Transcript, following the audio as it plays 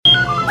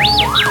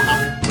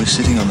We're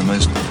sitting on the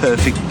most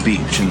perfect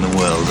beach in the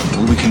world, and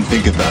all we can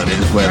think about is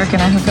where... Can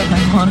I hook up my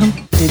modem?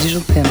 Digital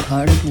pimp,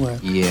 hard at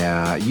work.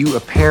 Yeah, you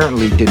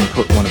apparently didn't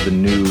put one of the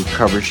new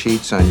cover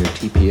sheets on your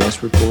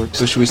TPS reports.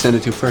 Who should we send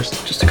it to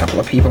first? Just a couple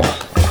of people.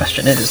 The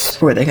question is,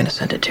 who are they going to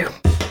send it to?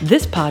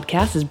 This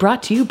podcast is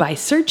brought to you by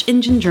Search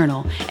Engine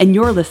Journal, and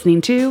you're listening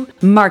to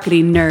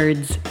Marketing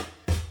Nerds.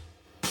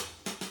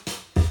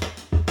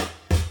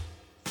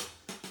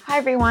 Hi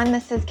everyone,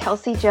 this is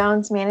Kelsey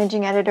Jones,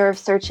 Managing Editor of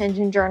Search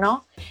Engine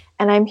Journal,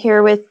 and I'm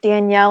here with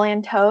Danielle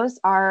Antos,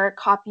 our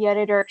Copy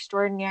Editor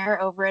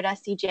Extraordinaire over at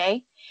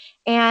SEJ.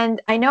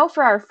 And I know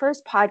for our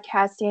first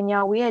podcast,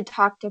 Danielle, we had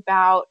talked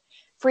about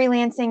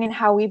freelancing and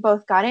how we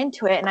both got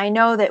into it, and I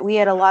know that we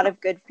had a lot of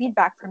good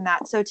feedback from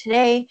that. So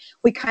today,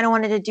 we kind of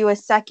wanted to do a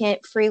second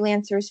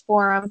Freelancers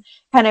Forum,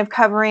 kind of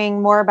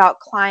covering more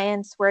about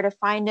clients, where to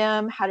find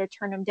them, how to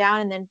turn them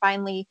down, and then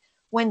finally,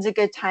 when's a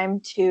good time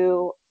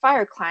to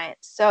fire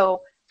clients.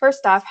 So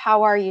first off,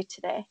 how are you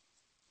today?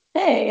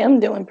 Hey, I'm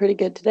doing pretty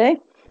good today.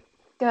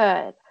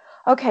 Good.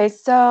 Okay,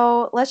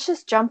 so let's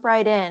just jump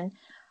right in.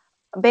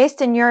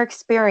 Based in your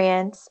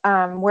experience,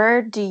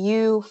 where do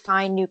you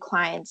find new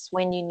clients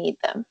when you need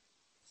them?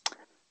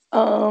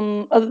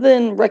 Other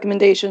than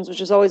recommendations,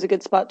 which is always a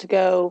good spot to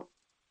go,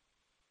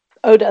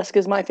 Odesk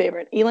is my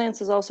favorite. Elance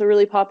is also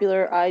really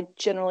popular. I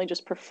generally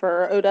just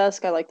prefer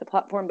Odesk. I like the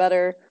platform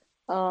better.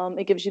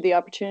 It gives you the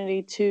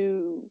opportunity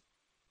to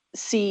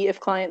see if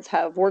clients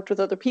have worked with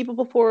other people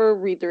before,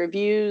 read the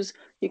reviews.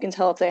 You can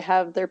tell if they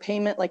have their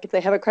payment, like if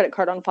they have a credit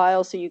card on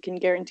file, so you can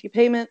guarantee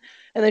payment.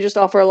 And they just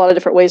offer a lot of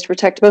different ways to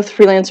protect both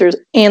freelancers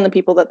and the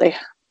people that the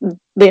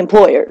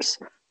employers.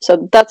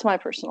 So that's my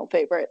personal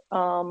favorite.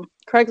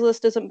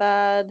 Craigslist isn't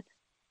bad.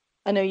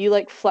 I know you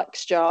like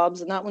Flex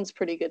Jobs, and that one's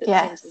pretty good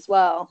at things as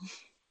well.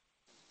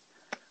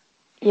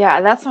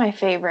 Yeah, that's my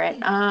favorite.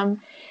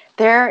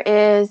 There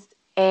is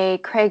a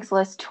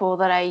Craigslist tool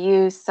that I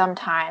use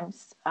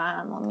sometimes.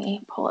 Let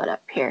me pull it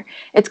up here.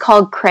 It's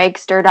called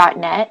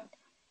Craigster.net.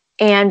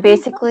 And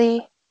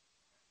basically,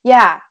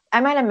 yeah,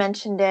 I might have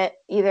mentioned it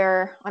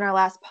either on our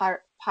last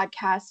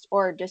podcast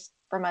or just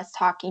from us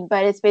talking,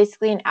 but it's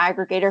basically an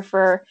aggregator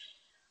for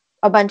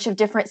a bunch of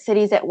different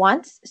cities at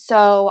once.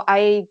 So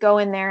I go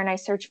in there and I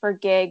search for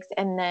gigs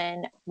and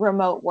then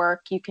remote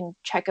work. You can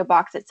check a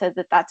box that says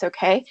that that's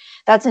okay.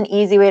 That's an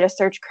easy way to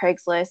search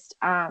Craigslist.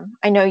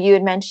 I know you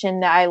had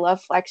mentioned that I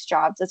love Flex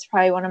Jobs. That's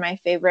probably one of my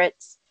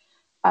favorites.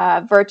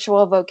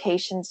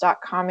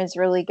 Virtualvocations.com is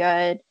really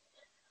good.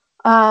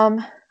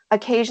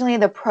 Occasionally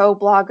the Pro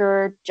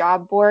Blogger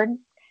job board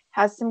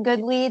has some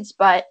good leads,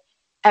 but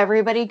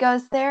everybody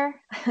goes there.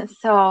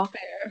 So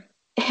fair.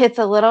 It's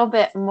a little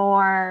bit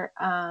more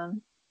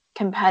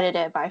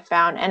competitive, I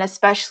found. And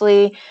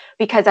especially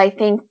because I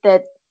think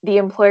that the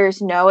employers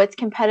know it's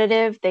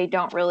competitive, they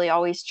don't really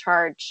always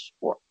charge,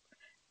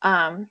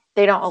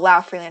 they don't allow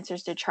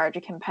freelancers to charge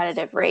a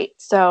competitive rate.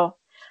 So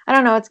I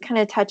don't know, it's kind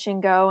of touch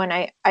and go. And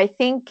I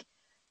think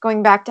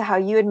going back to how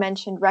you had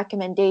mentioned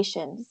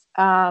recommendations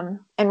and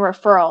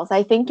referrals,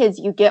 I think as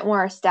you get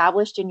more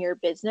established in your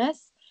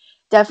business,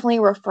 definitely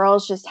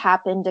referrals just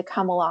happen to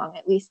come along.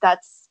 At least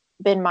that's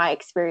been my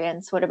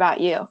experience. What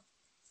about you?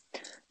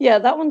 Yeah,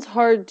 that one's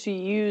hard to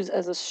use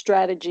as a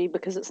strategy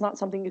because it's not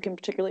something you can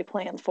particularly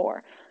plan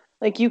for.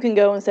 Like you can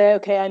go and say,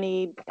 okay, I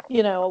need,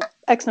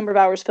 X number of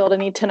hours filled. I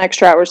need 10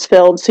 extra hours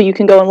filled. So you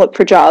can go and look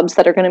for jobs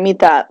that are going to meet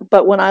that.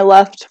 But when I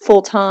left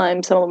full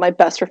time, some of my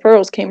best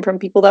referrals came from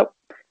people that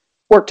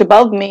worked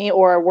above me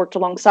or worked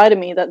alongside of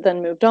me that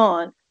then moved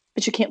on.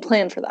 But you can't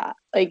plan for that.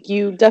 Like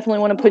you definitely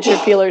want to put your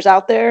feelers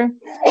out there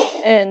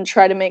and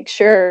try to make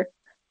sure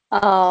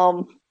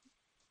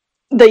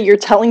that you're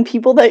telling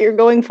people that you're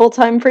going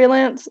full-time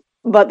freelance,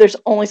 but there's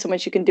only so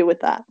much you can do with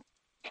that.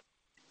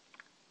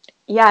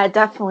 Yeah,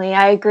 definitely.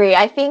 I agree.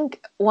 I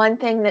think one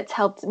thing that's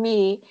helped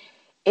me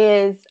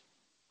is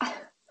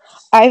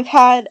I've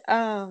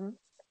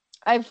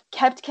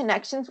kept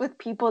connections with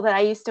people that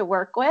I used to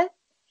work with.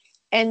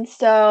 And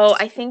so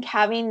I think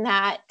having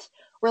that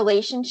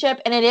relationship,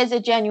 and it is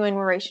a genuine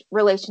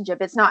relationship.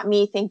 It's not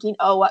me thinking,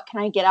 oh, what can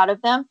I get out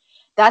of them?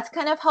 That's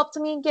kind of helped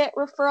me get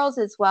referrals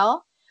as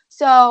well.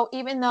 So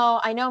even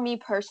though I know me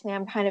personally,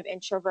 I'm kind of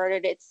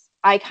introverted,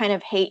 I kind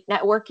of hate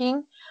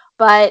networking,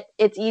 but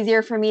it's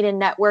easier for me to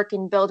network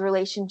and build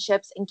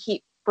relationships and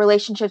keep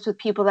relationships with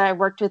people that I've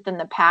worked with in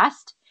the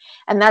past.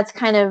 And that's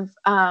kind of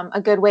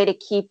a good way to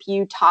keep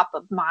you top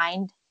of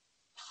mind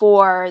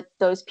for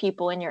those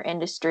people in your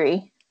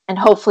industry. And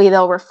hopefully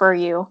they'll refer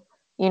you,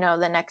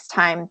 the next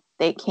time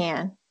they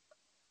can.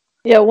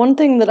 Yeah, one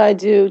thing that I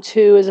do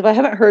too is if I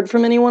haven't heard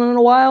from anyone in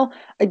a while,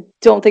 I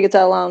don't think it's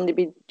that long to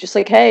be just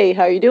like, hey,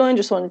 how are you doing?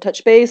 Just want to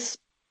touch base,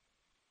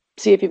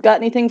 see if you've got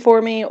anything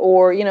for me.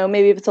 Or,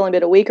 maybe if it's only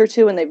been a week or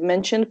two and they've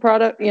mentioned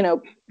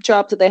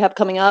jobs that they have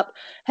coming up.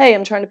 Hey,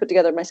 I'm trying to put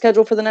together my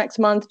schedule for the next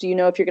month. Do you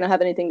know if you're going to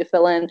have anything to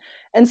fill in?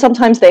 And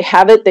sometimes they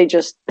have it. They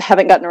just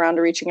haven't gotten around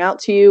to reaching out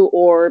to you,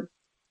 or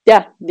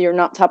yeah, you're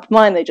not top of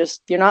mind.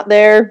 You're not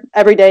there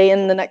every day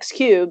in the next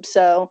cube.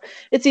 So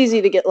it's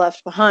easy to get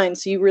left behind.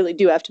 So you really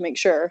do have to make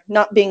sure,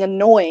 not being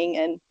annoying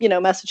and,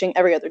 messaging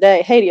every other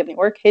day. Hey, do you have any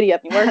work? Hey, do you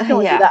have any work? You don't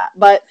want to do that.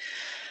 But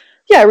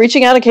yeah,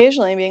 reaching out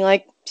occasionally and being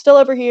like, still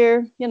over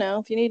here,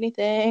 if you need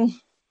anything,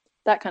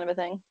 that kind of a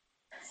thing.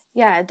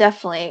 Yeah,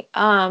 definitely.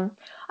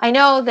 I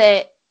know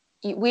that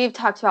we've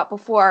talked about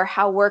before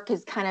how work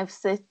is kind of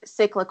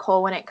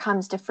cyclical when it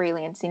comes to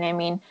freelancing. I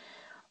mean,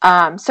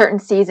 certain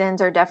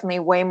seasons are definitely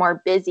way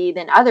more busy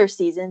than other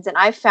seasons. And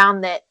I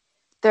found that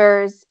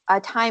there's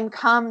a time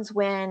comes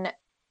when,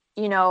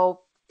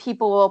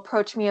 people will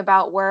approach me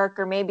about work,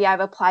 or maybe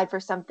I've applied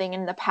for something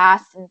in the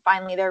past and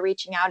finally they're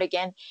reaching out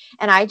again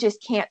and I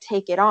just can't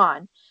take it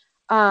on.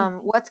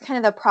 What's kind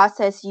of the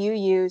process you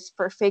use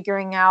for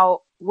figuring out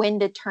when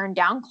to turn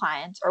down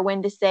clients or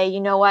when to say, you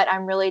know what,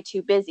 I'm really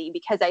too busy?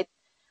 Because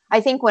I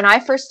think when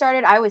I first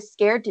started, I was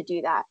scared to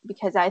do that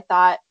because I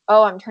thought,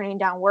 oh, I'm turning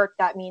down work.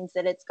 That means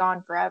that it's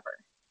gone forever.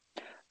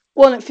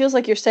 Well, and it feels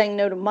like you're saying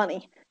no to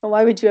money. And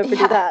why would you ever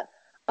do that?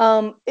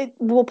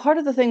 Part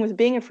of the thing with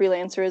being a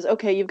freelancer is,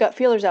 okay, you've got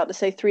feelers out to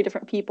say 3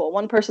 different people.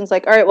 One person's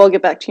like, all right, well, I'll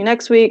get back to you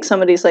next week.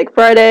 Somebody's like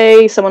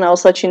Friday. Someone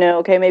else lets you know,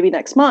 okay, maybe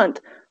next month.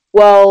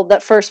 Well,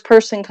 that first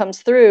person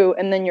comes through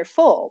and then you're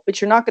full,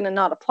 but you're not going to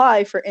not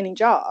apply for any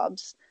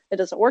jobs. It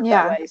doesn't work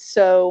that way.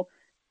 So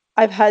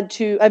I've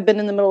been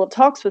in the middle of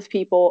talks with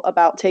people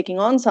about taking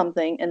on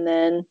something, and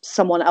then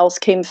someone else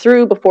came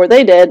through before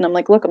they did. And I'm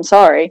like, look, I'm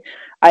sorry.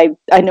 I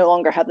no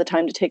longer have the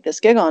time to take this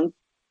gig on.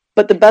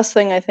 But the best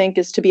thing I think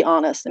is to be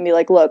honest and be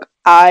like, look,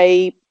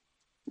 I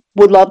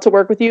would love to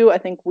work with you. I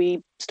think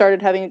we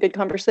started having a good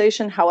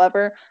conversation.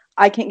 However,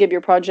 I can't give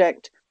your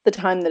project the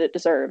time that it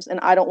deserves. And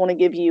I don't want to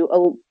give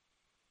you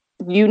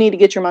you need to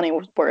get your money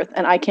worth.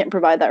 And I can't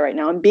provide that right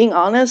now. And being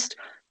honest,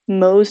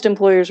 most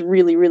employers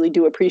really, really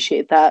do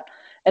appreciate that.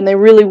 And they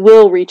really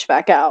will reach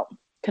back out.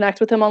 Connect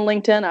with them on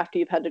LinkedIn after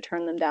you've had to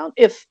turn them down.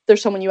 If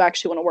there's someone you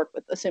actually want to work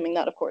with, assuming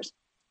that, of course.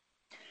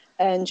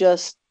 And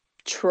just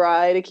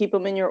try to keep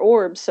them in your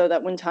orbs so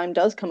that when time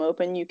does come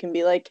open, you can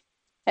be like,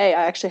 hey,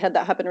 I actually had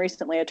that happen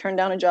recently. I turned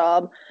down a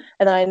job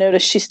and then I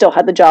noticed she still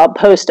had the job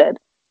posted.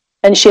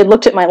 And she had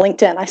looked at my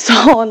LinkedIn. I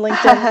saw on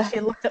LinkedIn that she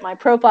had looked at my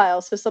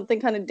profile. So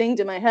something kind of dinged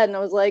in my head and I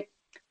was like,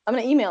 I'm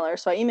going to email her.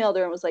 So I emailed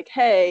her and was like,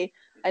 hey,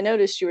 I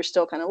noticed you were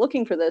still kind of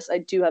looking for this. I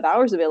do have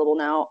hours available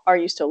now. Are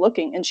you still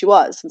looking? And she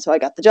was. And so I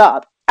got the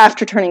job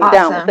after turning it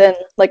down within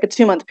like a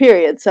 2-month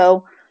period.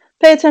 So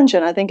pay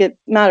attention. I think it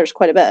matters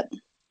quite a bit.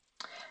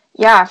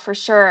 Yeah, for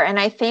sure. And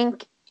I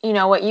think,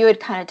 what you had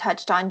kind of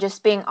touched on,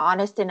 just being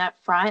honest and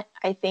upfront,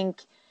 I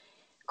think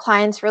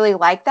clients really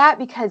like that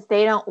because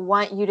they don't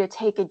want you to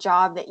take a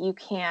job that you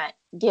can't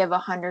give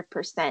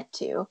 100%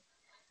 to.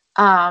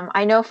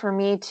 I know for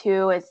me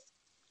too, as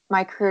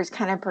my career's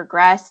kind of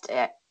progressed,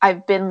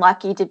 I've been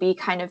lucky to be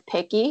kind of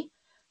picky.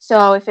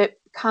 So if it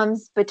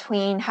comes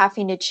between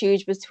having to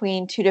choose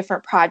between 2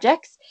 different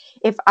projects,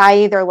 if I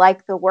either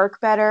like the work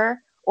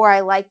better or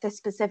I like the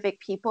specific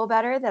people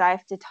better that I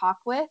have to talk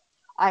with,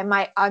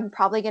 I'm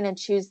probably going to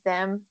choose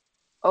them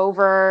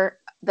over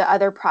the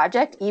other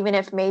project, even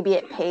if maybe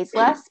it pays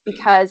less,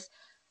 because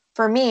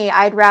for me,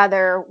 I'd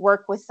rather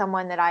work with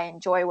someone that I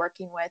enjoy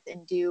working with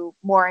and do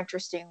more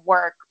interesting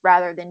work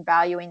rather than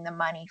valuing the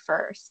money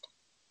first.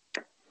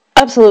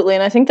 Absolutely.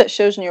 And I think that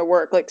shows in your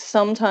work. Like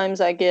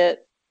sometimes I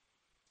get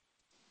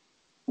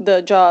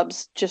the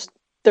jobs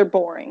they're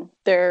boring.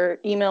 They're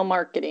email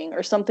marketing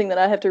or something that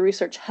I have to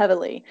research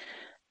heavily.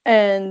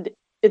 And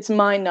it's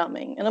mind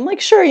numbing. And I'm like,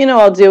 sure,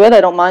 I'll do it.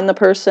 I don't mind the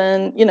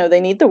person. They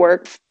need the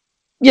work.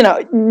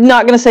 Not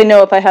going to say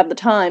no if I have the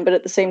time. But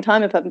at the same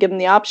time, if I'm given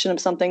the option of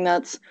something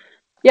that's,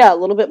 a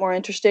little bit more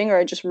interesting, or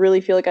I just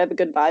really feel like I have a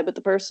good vibe with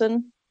the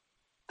person,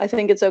 I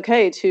think it's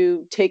okay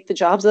to take the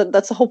jobs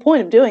that's the whole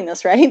point of doing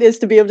this, right? Is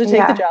to be able to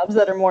take the jobs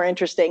that are more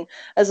interesting,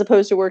 as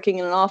opposed to working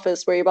in an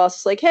office where your boss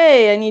is like,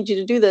 hey, I need you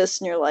to do this.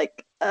 And you're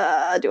like,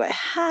 do I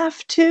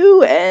have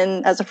to?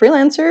 And as a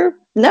freelancer,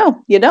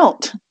 no, you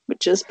don't,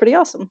 which is pretty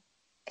awesome.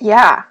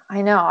 Yeah,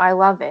 I know. I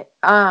love it.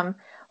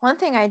 One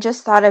thing I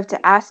just thought of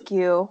to ask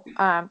you,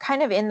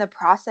 kind of in the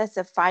process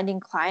of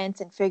finding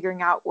clients and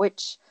figuring out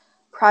which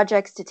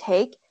projects to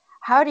take,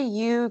 how do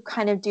you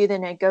kind of do the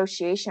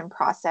negotiation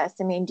process?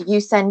 I mean, do you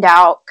send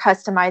out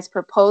customized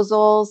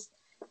proposals?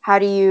 How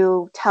do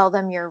you tell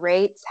them your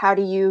rates? How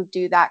do you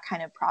do that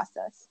kind of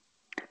process?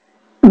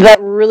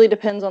 That really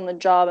depends on the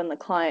job and the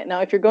client.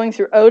 Now, if you're going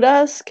through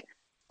Odesk,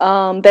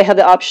 they have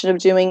the option of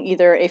doing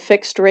either a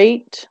fixed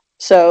rate,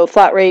 so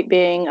flat rate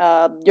being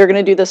you're going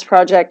to do this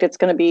project, it's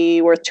going to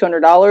be worth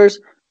 $200,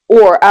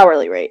 or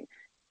hourly rate.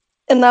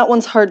 And that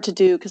one's hard to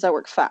do because I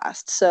work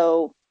fast.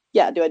 So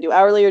yeah, do I do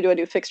hourly or do I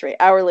do fixed rate?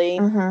 Hourly,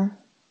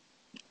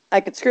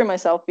 I could screw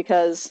myself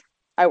because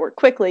I work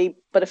quickly,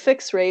 but a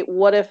fixed rate,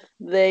 what if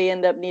they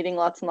end up needing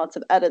lots and lots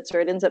of edits, or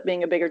it ends up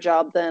being a bigger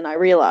job than I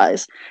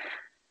realize?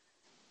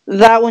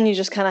 That one you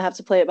just kind of have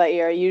to play it by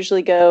ear. I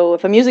usually go,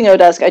 if I'm using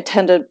Odesk, I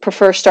tend to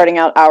prefer starting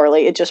out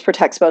hourly. It just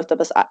protects both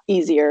of us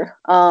easier.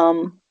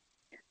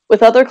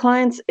 With other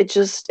clients,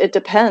 it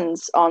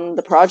depends on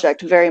the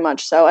project very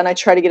much so. And I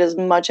try to get as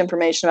much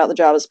information about the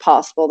job as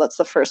possible. That's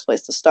the first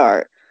place to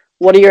start.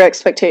 What are your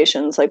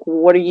expectations? Like,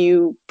 what are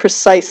your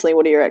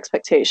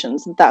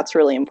expectations? That's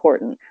really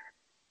important.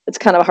 It's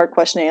kind of a hard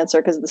question to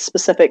answer because the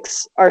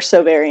specifics are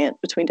so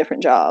variant between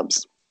different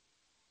jobs.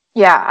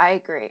 Yeah, I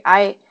agree.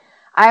 I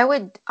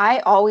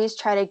always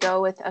try to go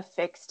with a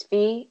fixed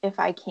fee if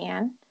I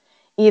can,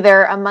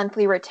 either a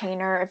monthly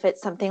retainer if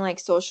it's something like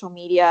social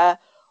media,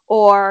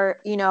 or,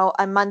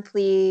 a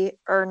monthly,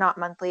 or not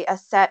monthly, a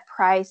set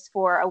price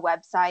for a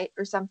website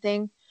or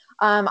something.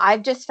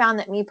 I've just found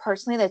that me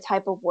personally, the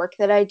type of work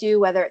that I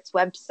do, whether it's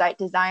website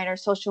design or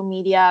social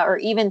media, or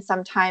even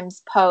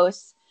sometimes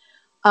posts,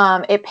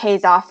 it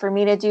pays off for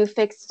me to do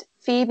fixed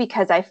fee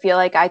because I feel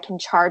like I can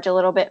charge a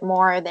little bit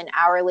more than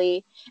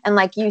hourly. And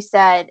like you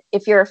said,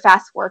 if you're a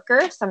fast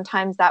worker,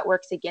 sometimes that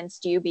works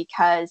against you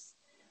because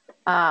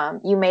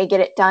you may get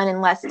it done in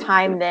less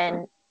time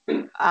than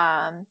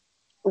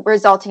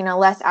resulting in a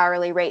less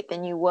hourly rate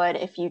than you would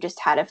if you just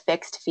had a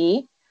fixed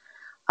fee.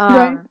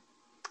 Right.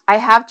 I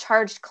have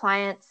charged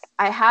clients,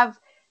 I have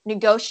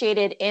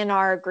negotiated in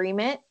our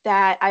agreement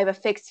that I have a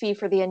fixed fee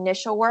for the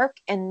initial work,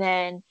 and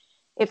then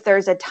if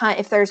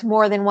there's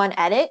more than one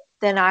edit,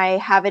 then I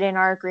have it in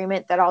our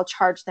agreement that I'll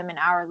charge them an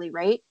hourly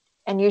rate.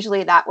 And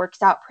usually that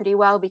works out pretty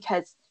well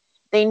because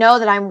they know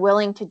that I'm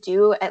willing to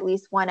do at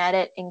least one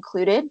edit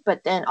included,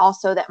 but then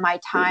also that my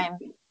time,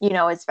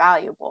 is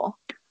valuable.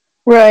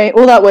 Right.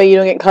 Well, that way you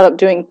don't get caught up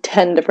doing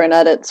 10 different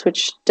edits,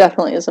 which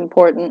definitely is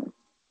important.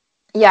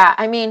 Yeah.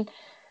 I mean,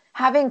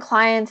 having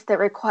clients that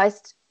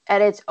request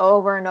edits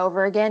over and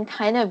over again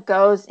kind of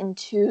goes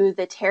into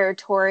the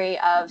territory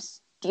of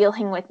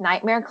dealing with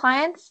nightmare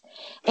clients.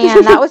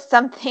 And that was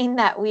something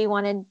that we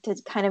wanted to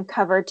kind of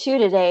cover too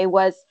today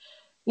was,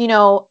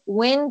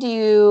 when do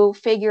you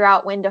figure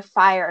out when to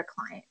fire a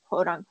client,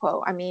 quote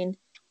unquote? I mean,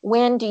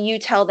 when do you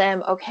tell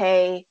them,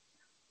 okay,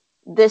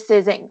 this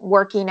isn't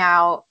working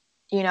out,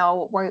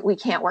 we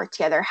can't work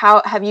together?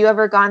 How have you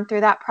ever gone through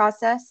that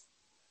process?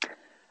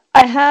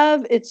 I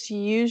have. It's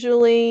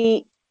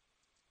usually,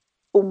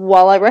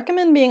 while I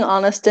recommend being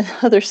honest in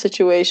other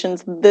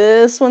situations,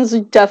 this one's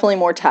definitely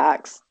more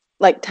tact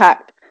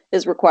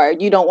is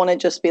required. You don't want to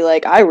just be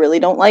like, I really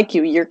don't like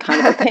you, you're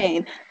kind of a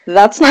pain.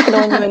 That's not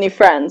going to win you any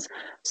friends.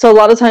 So a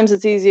lot of times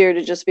it's easier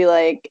to just be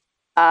like,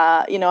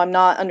 I'm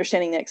not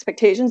understanding the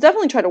expectations.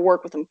 Definitely try to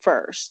work with them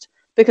first,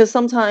 because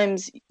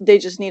sometimes they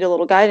just need a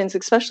little guidance,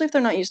 especially if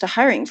they're not used to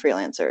hiring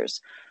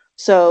freelancers.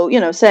 So,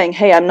 saying,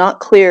 hey, I'm not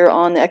clear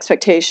on the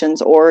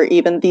expectations, or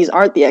even these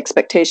aren't the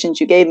expectations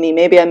you gave me.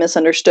 Maybe I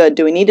misunderstood.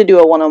 Do we need to do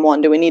a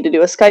one-on-one? Do we need to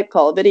do a Skype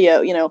call, a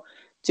video?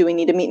 Do we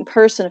need to meet in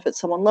person if it's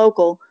someone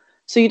local?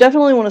 So you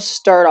definitely want to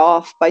start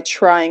off by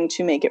trying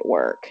to make it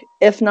work.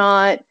 If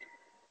not,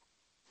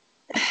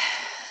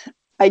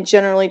 I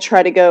generally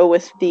try to go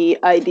with the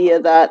idea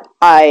that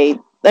I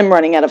am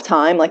running out of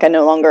time. Like, I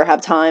no longer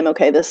have time.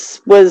 Okay,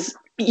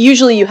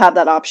 usually you have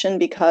that option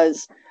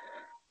because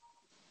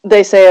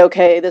they say,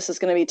 okay, this is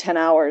going to be 10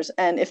 hours.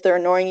 And if they're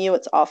annoying you,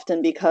 it's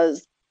often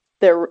because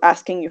they're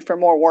asking you for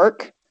more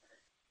work.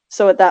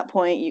 So at that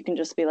point, you can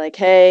just be like,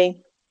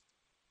 hey,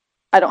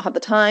 I don't have the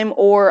time,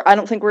 or I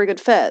don't think we're a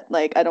good fit.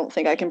 Like, I don't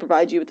think I can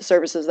provide you with the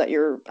services that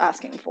you're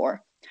asking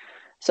for.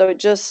 So it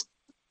just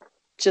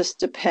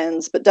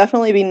depends, but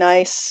definitely be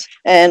nice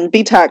and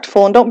be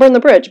tactful and don't burn the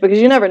bridge,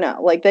 because you never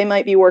know. Like, they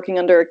might be working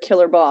under a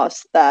killer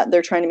boss that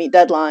they're trying to meet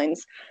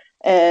deadlines,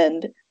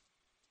 and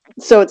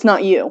so it's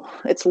not you,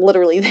 it's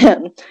literally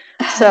them.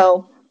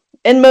 So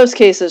in most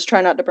cases,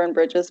 try not to burn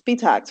bridges, be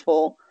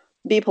tactful,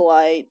 be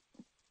polite.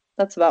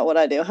 That's about what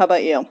I do. How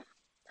about you?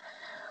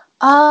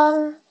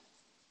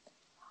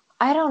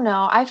 I don't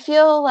know. I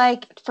feel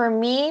like for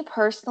me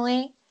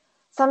personally,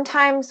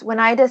 sometimes when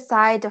I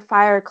decide to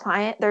fire a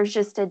client, there's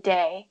just a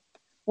day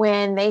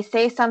when they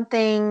say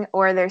something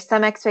or there's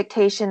some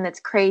expectation that's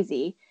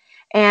crazy.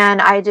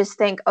 And I just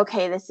think,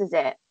 okay, this is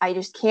it. I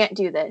just can't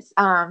do this.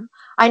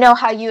 I know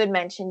how you had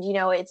mentioned,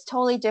 it's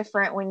totally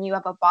different when you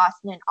have a boss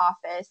in an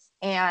office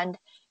and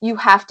you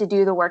have to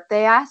do the work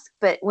they ask.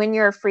 But when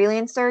you're a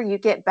freelancer, you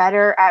get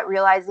better at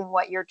realizing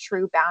what your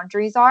true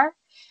boundaries are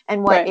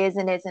and what Right. is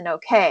and isn't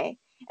okay.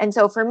 And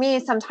so for me,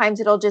 sometimes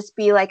it'll just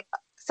be like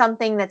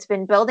something that's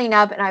been building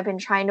up and I've been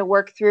trying to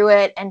work through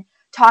it and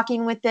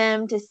talking with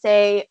them to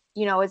say,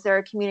 is there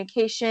a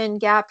communication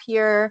gap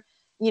here?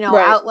 Right.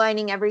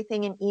 Outlining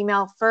everything in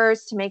email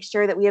first to make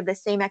sure that we have the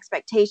same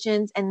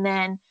expectations. And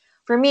then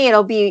for me,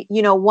 it'll be,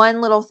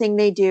 one little thing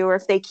they do, or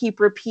if they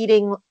keep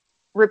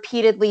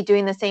repeatedly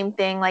doing the same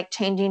thing, like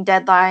changing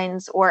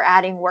deadlines or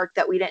adding work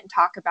that we didn't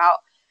talk about.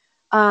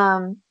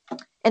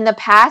 In the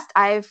past,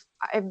 I've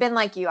been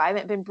like you. I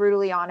haven't been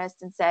brutally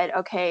honest and said,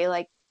 okay,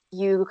 like,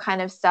 you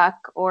kind of suck,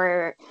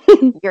 or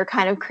you're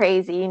kind of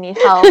crazy, you need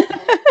help.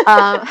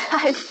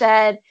 I've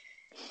said,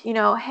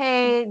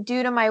 hey,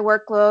 due to my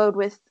workload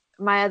with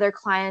my other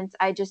clients,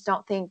 I just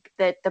don't think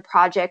that the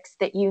projects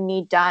that you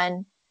need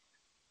done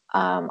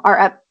are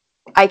up,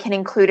 I can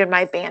include in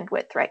my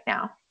bandwidth right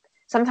now.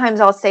 sometimes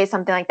I'll say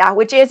something like that,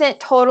 which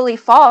isn't totally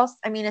false.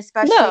 I mean,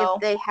 especially No.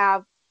 if they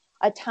have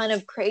a ton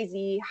of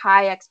crazy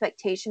high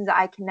expectations that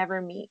I can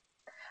never meet.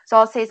 So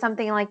I'll say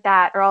something like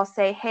that, or I'll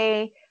say,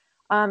 hey,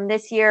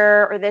 this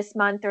year or this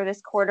month or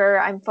this quarter,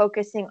 I'm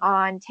focusing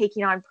on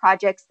taking on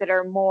projects that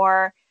are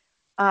more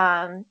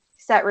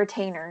set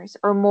retainers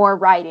or more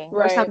writing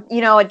or some,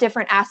 a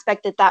different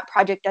aspect that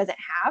project doesn't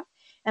have.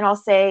 And I'll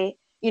say,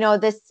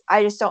 this,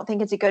 I just don't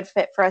think it's a good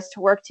fit for us to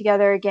work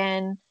together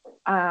again.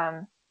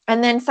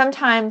 And then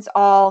sometimes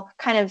I'll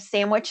kind of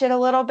sandwich it a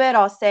little bit.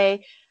 I'll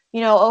say,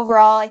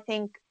 overall, I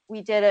think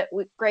we did it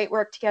with great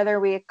work together.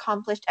 We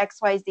accomplished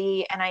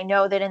XYZ. And I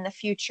know that in the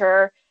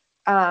future,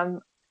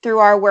 through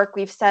our work,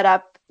 we've set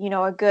up,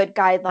 a good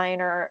guideline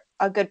or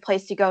a good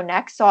place to go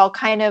next. So I'll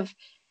kind of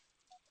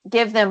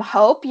give them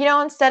hope,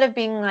 instead of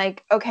being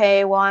like,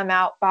 okay, well, I'm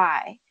out,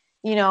 bye.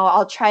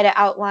 I'll try to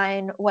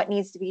outline what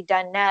needs to be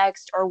done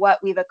next or what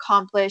we've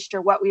accomplished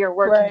or what we are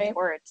working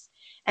towards.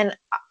 And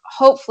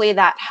hopefully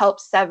that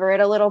helps sever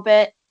it a little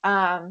bit.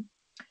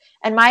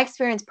 And my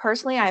experience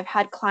personally, I've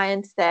had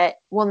clients that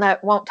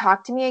won't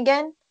talk to me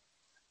again,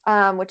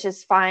 which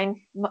is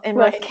fine in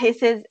most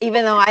cases,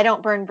 even though I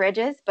don't burn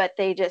bridges, but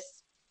they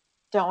just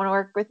don't want to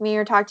work with me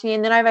or talk to me.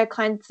 And then I've had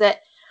clients that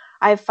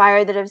I've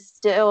fired that have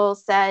still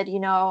said,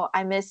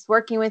 I miss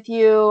working with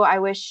you. I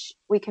wish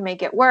we could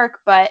make it work.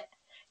 But,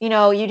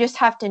 you just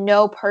have to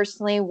know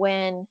personally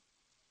when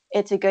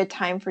it's a good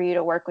time for you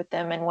to work with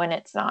them and when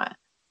it's not.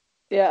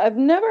 Yeah, I've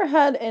never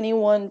had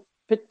anyone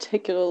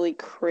particularly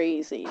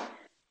crazy.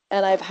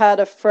 And I've had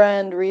a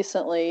friend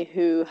recently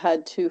who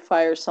had to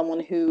fire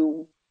someone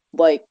who,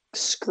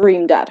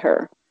 screamed at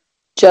her.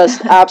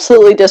 Just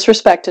absolutely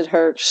disrespected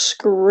her,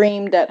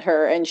 screamed at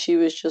her, and she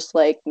was just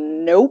like,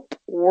 nope,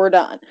 we're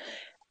done.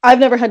 I've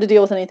never had to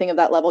deal with anything of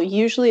that level.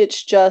 Usually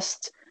it's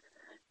just,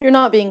 you're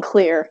not being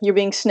clear, you're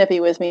being snippy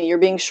with me, you're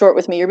being short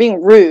with me, you're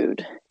being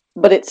rude,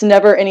 but it's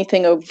never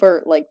anything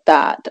overt like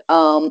that.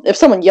 If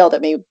someone yelled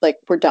at me,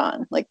 we're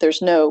done.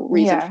 There's no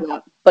reason for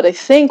that. But I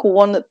think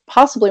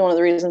possibly one of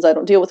the reasons I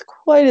don't deal with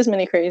quite as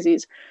many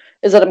crazies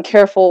is that I'm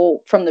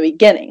careful from the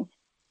beginning.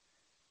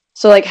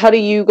 So, how do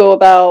you go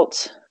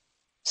about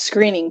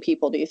screening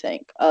people, do you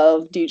think?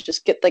 Do you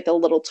just get a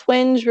little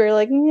twinge where you're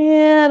like,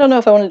 yeah, I don't know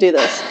if I want to do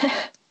this?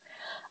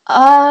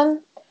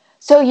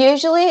 So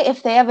usually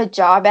if they have a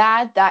job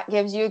ad, that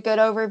gives you a good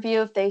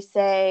overview. If they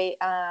say,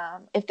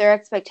 if their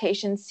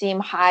expectations seem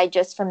high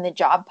just from the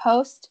job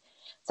post,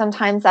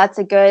 sometimes that's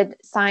a good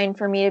sign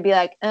for me to be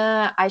like,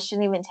 I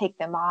shouldn't even take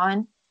them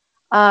on.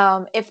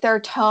 If their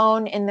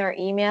tone in their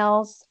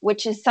emails,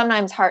 which is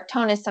sometimes hard,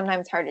 tone is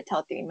sometimes hard to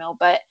tell through email,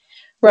 but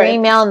their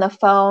email and the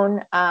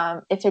phone,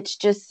 if it's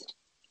just,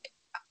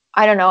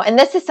 I don't know. And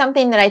this is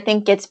something that I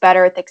think gets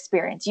better with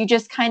experience. You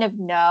just kind of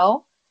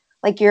know,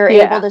 you're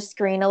able to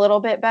screen a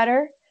little bit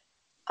better.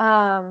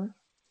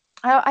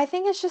 I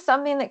think it's just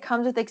something that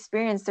comes with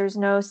experience. There's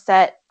no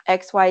set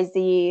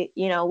XYZ,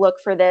 look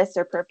for this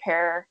or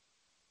prepare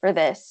for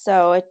this.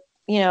 So,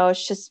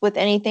 it's just with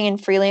anything in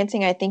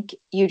freelancing, I think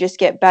you just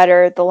get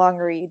better the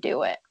longer you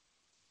do it.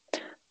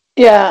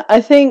 Yeah,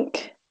 I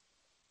think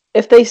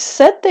if they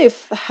said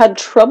they've had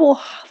trouble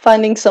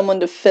finding someone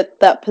to fit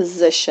that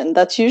position,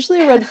 that's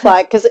usually a red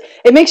flag because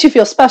it makes you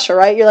feel special,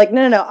 right? You're like,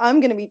 no, I'm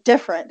going to be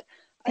different.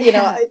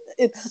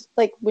 It's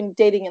like when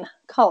dating in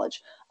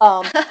college.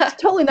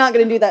 It's totally not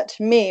going to do that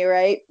to me,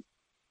 right?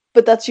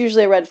 But that's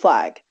usually a red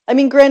flag. I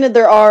mean, granted,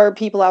 there are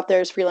people out there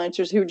as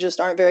freelancers who just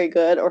aren't very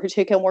good or who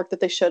take on work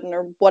that they shouldn't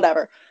or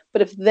whatever.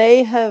 But if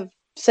they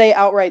say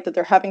outright that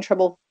they're having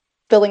trouble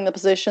filling the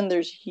position,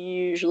 there's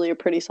usually a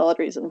pretty solid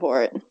reason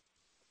for it.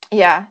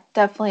 Yeah,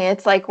 definitely.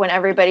 It's like when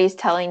everybody's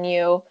telling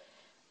you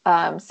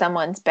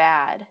someone's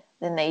bad,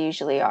 then they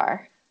usually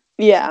are.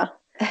 Yeah.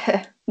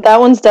 That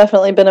one's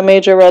definitely been a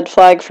major red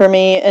flag for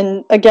me.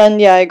 And again,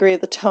 yeah, I agree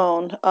with the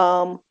tone.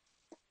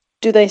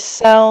 Do they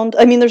sound...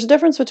 I mean, there's a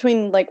difference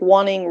between,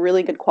 wanting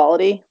really good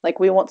quality.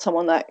 We want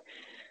someone that,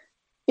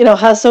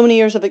 has so many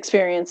years of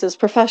experience, is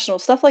professional.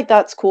 Stuff like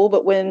that's cool,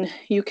 but when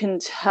you can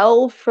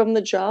tell from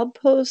the job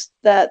post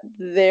that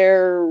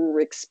they're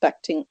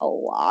expecting a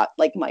lot,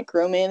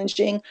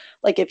 micromanaging.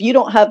 If you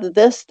don't have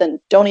this, then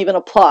don't even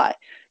apply.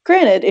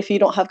 Granted, if you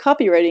don't have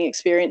copywriting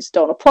experience,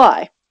 don't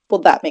apply.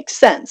 Well, that makes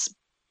sense.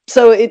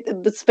 So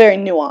it's very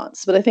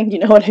nuanced, but I think you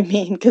know what I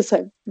mean, because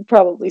I've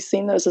probably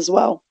seen those as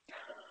well.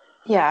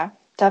 Yeah,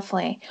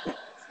 definitely.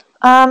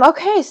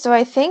 Okay, so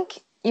I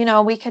think,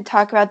 we could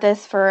talk about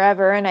this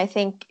forever, and I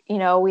think,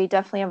 we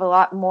definitely have a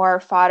lot more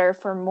fodder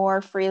for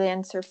more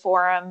Freelancer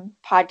Forum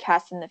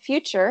podcasts in the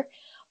future,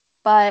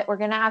 but we're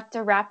going to have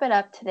to wrap it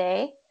up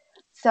today.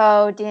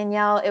 So,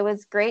 Danielle, it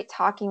was great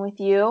talking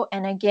with you,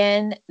 and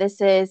again,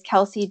 this is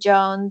Kelsey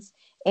Jones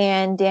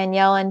and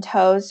Danielle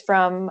Antos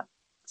from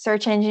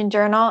Search Engine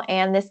Journal,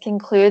 and this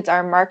concludes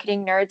our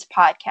Marketing Nerds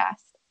podcast.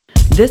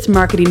 This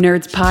Marketing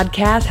Nerds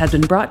podcast has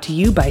been brought to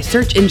you by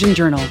Search Engine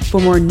Journal. For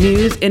more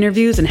news,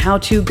 interviews, and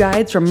how-to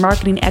guides from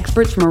marketing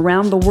experts from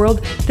around the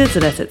world,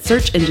 visit us at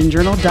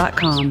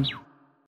searchenginejournal.com.